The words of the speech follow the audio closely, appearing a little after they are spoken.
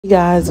Hey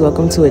guys,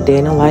 welcome to a day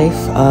in the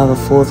life of a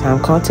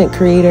full-time content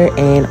creator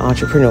and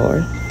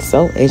entrepreneur.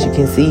 So as you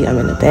can see, I'm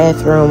in the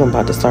bathroom. I'm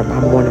about to start my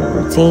morning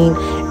routine,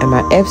 and my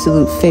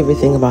absolute favorite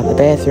thing about the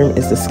bathroom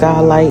is the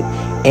skylight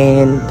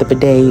and the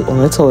bidet on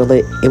the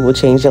toilet. It will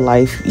change your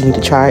life. You need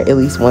to try it at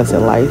least once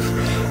in life.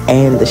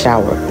 And the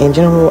shower in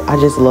general, I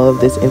just love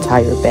this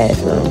entire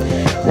bathroom.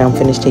 Now I'm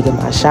finished taking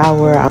my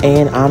shower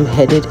and I'm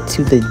headed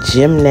to the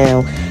gym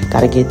now.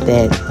 Gotta get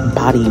that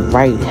body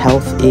right.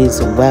 Health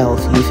is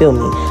wealth, you feel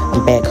me?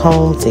 I'm back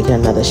home taking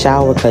another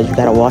shower because you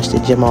gotta wash the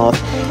gym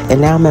off.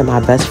 And now I'm at my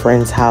best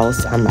friend's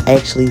house. I'm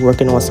actually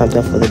working on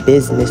something for the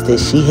business that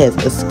she has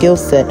a skill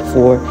set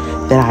for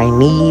that I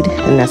need,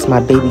 and that's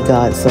my baby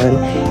godson,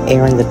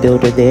 Aaron the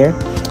builder there.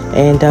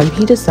 And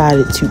he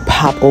decided to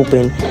pop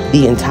open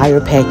the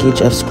entire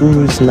package of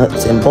screws,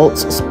 nuts, and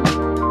bolts.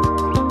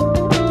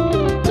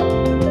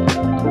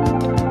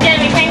 Yeah,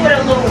 it came with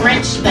a little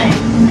wrench thing.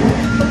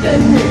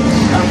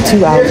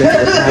 2 hours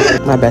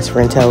later, my best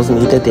friend tells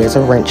me that there's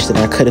a wrench that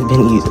I could have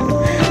been using.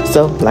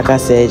 So, like I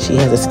said, she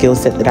has a skill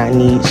set that I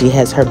need. She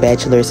has her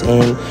bachelor's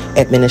in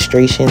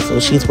administration, so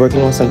she's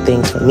working on some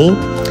things for me.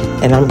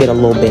 And I'm getting a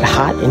little bit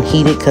hot and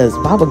heated because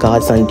why would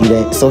Godson do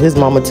that? So his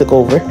mama took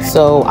over.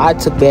 So I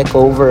took back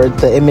over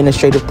the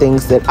administrative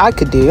things that I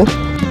could do.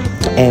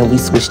 And we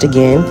switched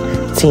again.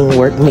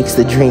 Teamwork makes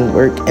the dream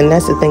work. And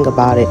that's the thing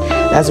about it.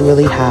 That's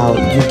really how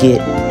you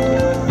get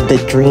the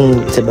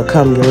dream to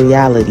become your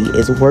reality,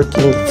 is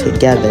working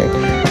together,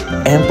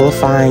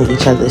 amplifying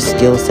each other's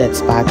skill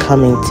sets by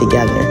coming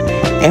together.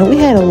 And we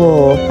had a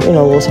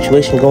little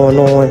situation going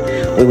on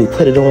where we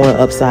put it on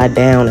upside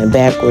down and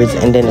backwards,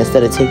 and then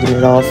instead of taking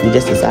it off, we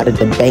just decided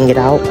to bang it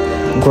out.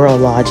 Girl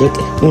logic,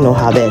 you know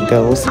how that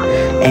goes.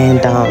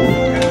 And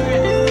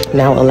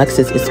now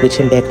Alexis is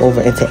switching back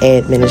over into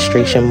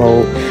administration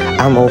mode.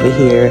 I'm over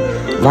here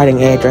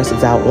writing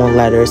addresses out on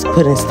letters,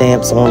 putting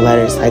stamps on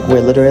letters. Like, we're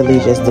literally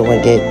just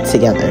doing it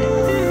together.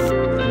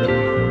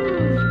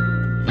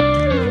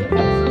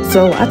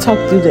 So I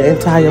talked through the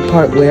entire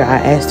part where I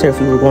asked her if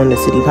we were going to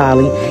City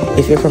Poly.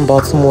 If you're from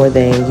Baltimore,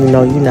 then you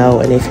know.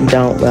 And if you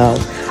don't, well,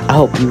 I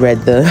hope you read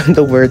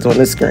the words on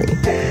the screen.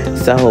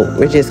 So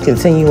we're just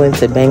continuing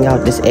to bang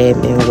out this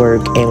admin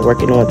work and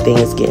working on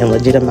things, getting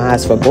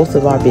legitimized for both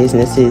of our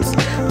businesses.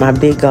 My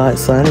big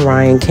godson,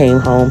 Ryan, came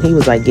home. He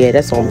was like, yeah,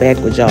 that's on back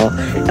with y'all.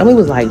 And we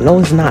was like, no,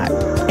 it's not.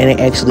 And it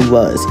actually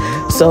was.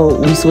 So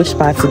we switched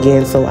spots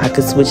again so I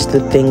could switch the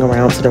thing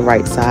around to the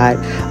right side.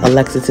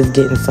 Alexis is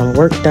getting some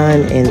work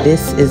done, and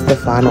this is the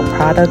final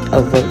product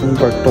of what we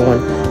worked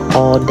on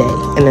all day.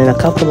 And in a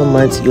couple of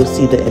months, you'll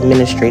see the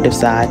administrative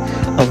side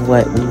of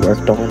what we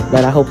worked on.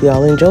 But I hope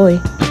y'all enjoy.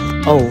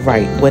 Oh,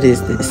 right. What is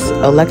this?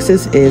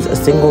 Alexis is a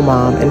single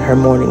mom, and her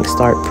mornings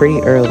start pretty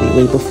early,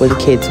 way before the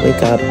kids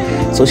wake up.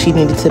 So she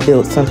needed to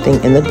build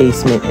something in the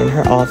basement in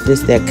her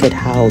office that could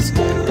house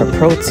her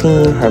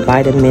protein, her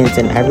vitamins,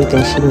 and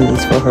everything she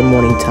needs for her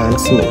morning time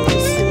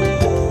smoothies.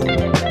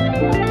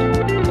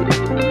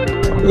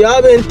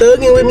 Y'all been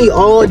thugging with me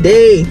all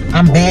day.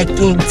 I'm back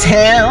in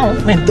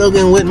town. Been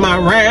thugging with my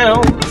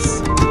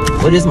rounds.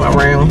 What is my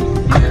round?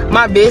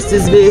 My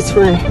bestest best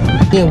friend.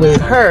 Been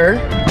with her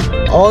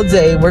all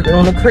day working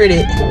on the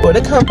credit for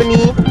the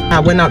company. I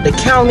went out the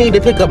county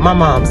to pick up my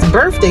mom's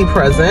birthday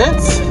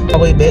presents. On my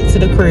way back to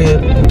the crib,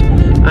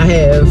 I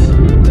have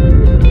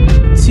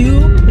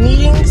 2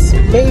 meetings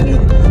maybe,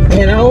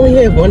 and I only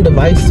have 1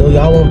 device, so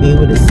y'all won't be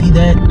able to see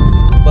that,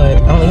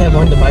 but I only have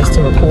 1 device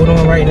to record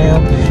on right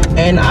now.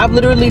 And I've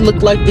literally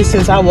looked like this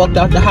since I walked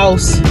out the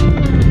house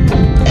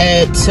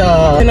at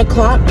 10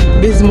 o'clock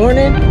this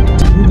morning.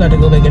 I'm about to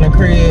go back in the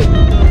crib,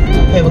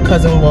 have a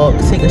cousin walk,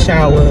 take a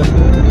shower,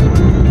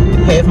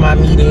 have my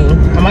meeting.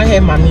 I might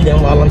have my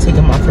meeting while I'm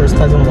taking my first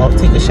cousin walk,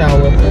 take a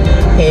shower,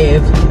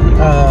 have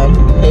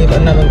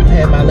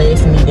my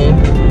last meeting,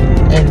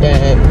 and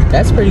then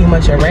that's pretty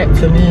much a wrap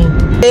for me.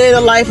 In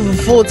the life of a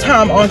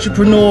full-time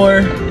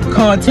entrepreneur,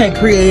 content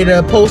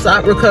creator,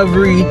 post-op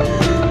recovery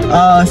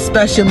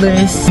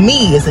specialist.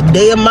 Me, it's a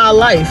day of my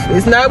life.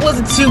 It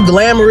wasn't too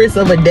glamorous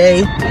of a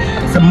day.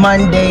 It's a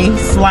Monday.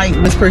 Slight,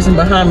 this person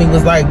behind me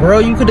was like,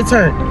 girl, you could have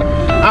turned.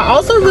 I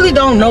also really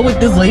don't know what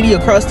this lady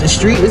across the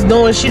street is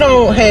doing. She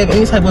don't have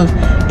any type of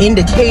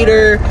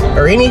indicator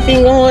or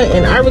anything on,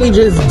 and I really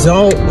just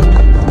don't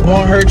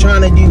want her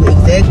trying to do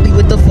exactly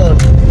what the fuck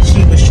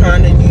she was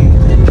trying to do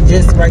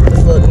just right the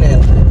fuck now.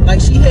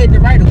 Like, she had the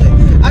right of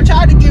way. I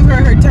tried to give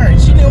her turn.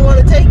 She didn't want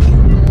to take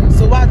it,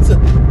 so I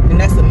took it. And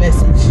that's a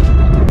message.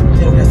 I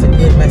think that's a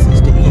good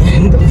message to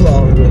end the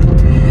vlog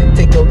with.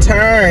 Take your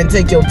turn,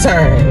 take your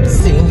turn.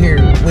 Sitting here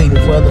waiting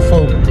for other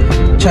folk,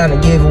 trying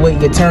to give away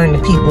your turn to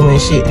people and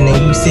shit, and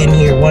then you sitting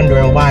here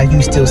wondering why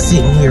you still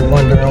sitting here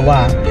wondering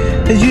why.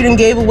 Because you done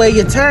gave away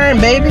your turn,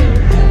 baby.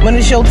 When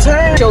it's your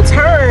turn,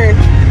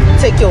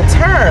 take your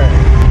turn.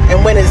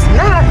 And when it's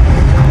not,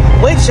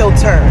 wait your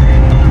turn.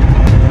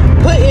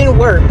 Put in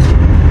work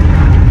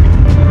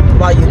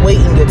while you're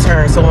waiting your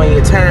turn, so when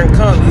your turn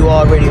comes, you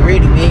already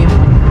ready, baby.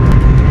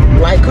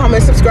 Like,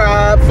 comment,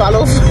 subscribe,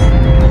 follow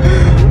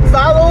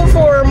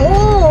for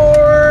more.